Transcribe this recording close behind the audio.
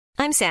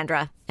I'm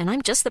Sandra, and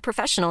I'm just the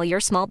professional your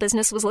small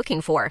business was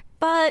looking for.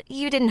 But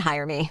you didn't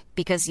hire me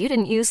because you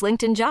didn't use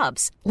LinkedIn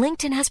Jobs.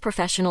 LinkedIn has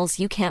professionals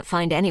you can't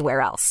find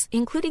anywhere else,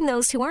 including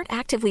those who aren't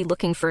actively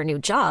looking for a new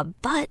job,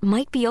 but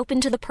might be open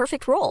to the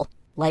perfect role,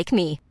 like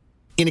me.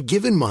 In a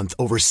given month,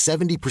 over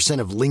 70%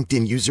 of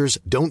LinkedIn users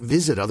don't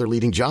visit other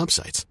leading job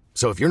sites.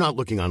 So if you're not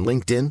looking on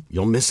LinkedIn,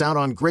 you'll miss out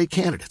on great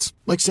candidates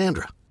like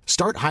Sandra.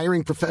 Start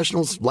hiring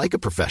professionals like a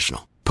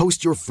professional.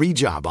 Post your free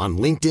job on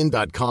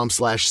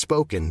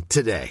linkedin.com/spoken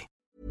today.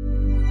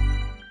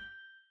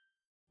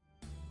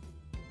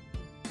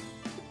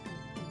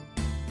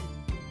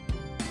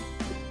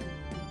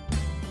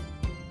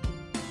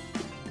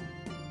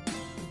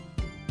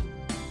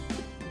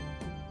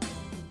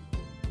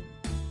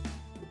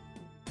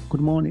 Good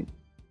morning.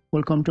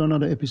 Welcome to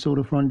another episode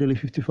of Rondelle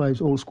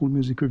 55's Old School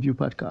Music Review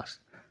Podcast.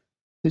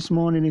 This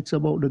morning it's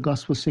about the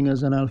gospel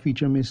singers, and I'll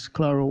feature Miss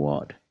Clara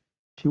Ward.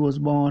 She was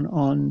born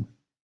on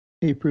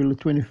April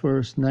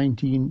 21st,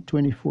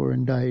 1924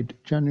 and died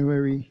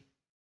January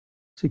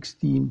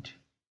 16th,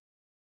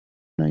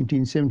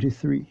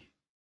 1973.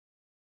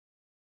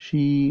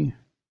 She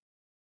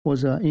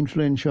was an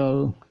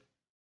influential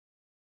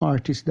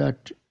artist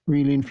that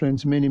really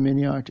influenced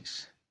many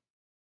artists,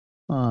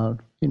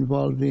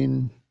 involved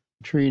in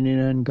training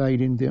and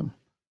guiding them.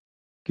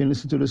 You can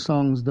listen to the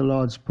songs The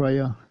Lord's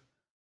Prayer,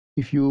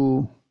 If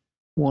You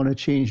Want to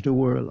Change the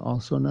World,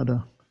 also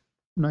another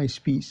nice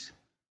piece.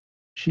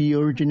 She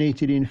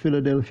originated in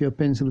Philadelphia,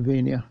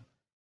 Pennsylvania,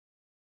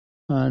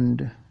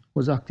 and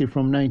was active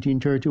from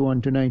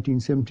 1931 to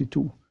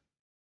 1972.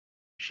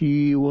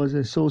 She was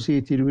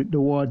associated with the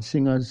Ward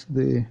Singers,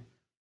 the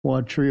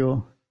Ward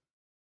Trio,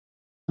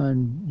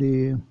 and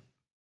the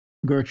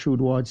Gertrude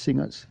Ward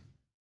Singers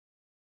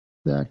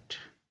that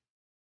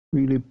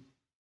really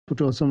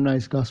put out some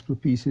nice gospel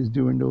pieces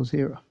during those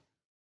era.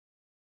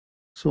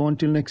 So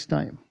until next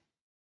time,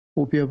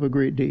 hope you have a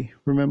great day.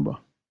 Remember,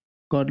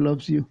 God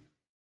loves you.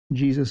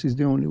 Jesus is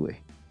the only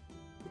way.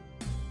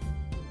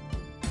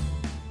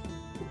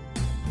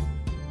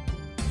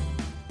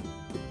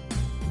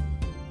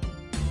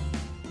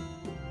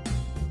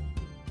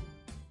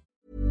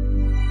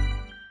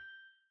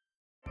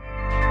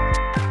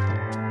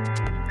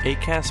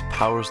 Acast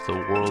powers the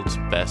world's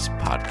best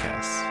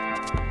podcasts.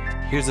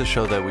 Here's a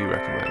show that we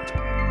recommend.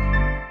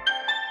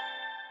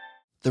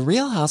 The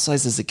Real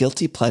Housewives is a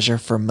guilty pleasure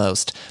for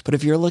most, but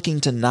if you're looking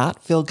to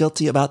not feel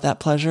guilty about that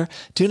pleasure,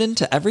 tune in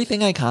to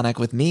Everything Iconic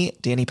with me,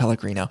 Danny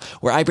Pellegrino,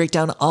 where I break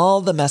down all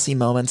the messy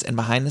moments and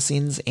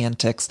behind-the-scenes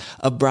antics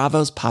of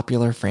Bravo's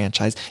popular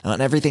franchise. And on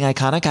Everything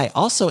Iconic, I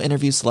also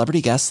interview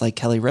celebrity guests like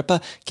Kelly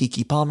Ripa,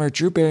 Keke Palmer,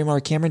 Drew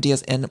Barrymore, Cameron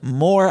Diaz, and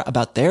more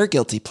about their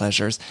guilty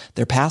pleasures,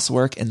 their past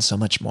work, and so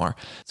much more.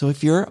 So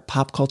if you're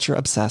pop culture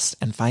obsessed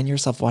and find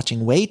yourself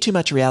watching way too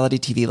much reality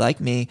TV like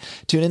me,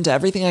 tune in to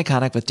Everything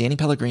Iconic with Danny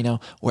Pellegrino,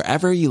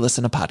 wherever you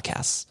listen to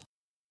podcasts.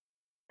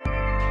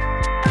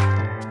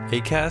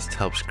 Acast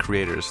helps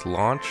creators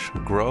launch,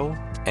 grow,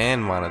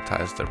 and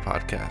monetize their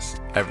podcasts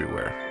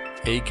everywhere.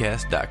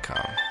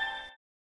 Acast.com.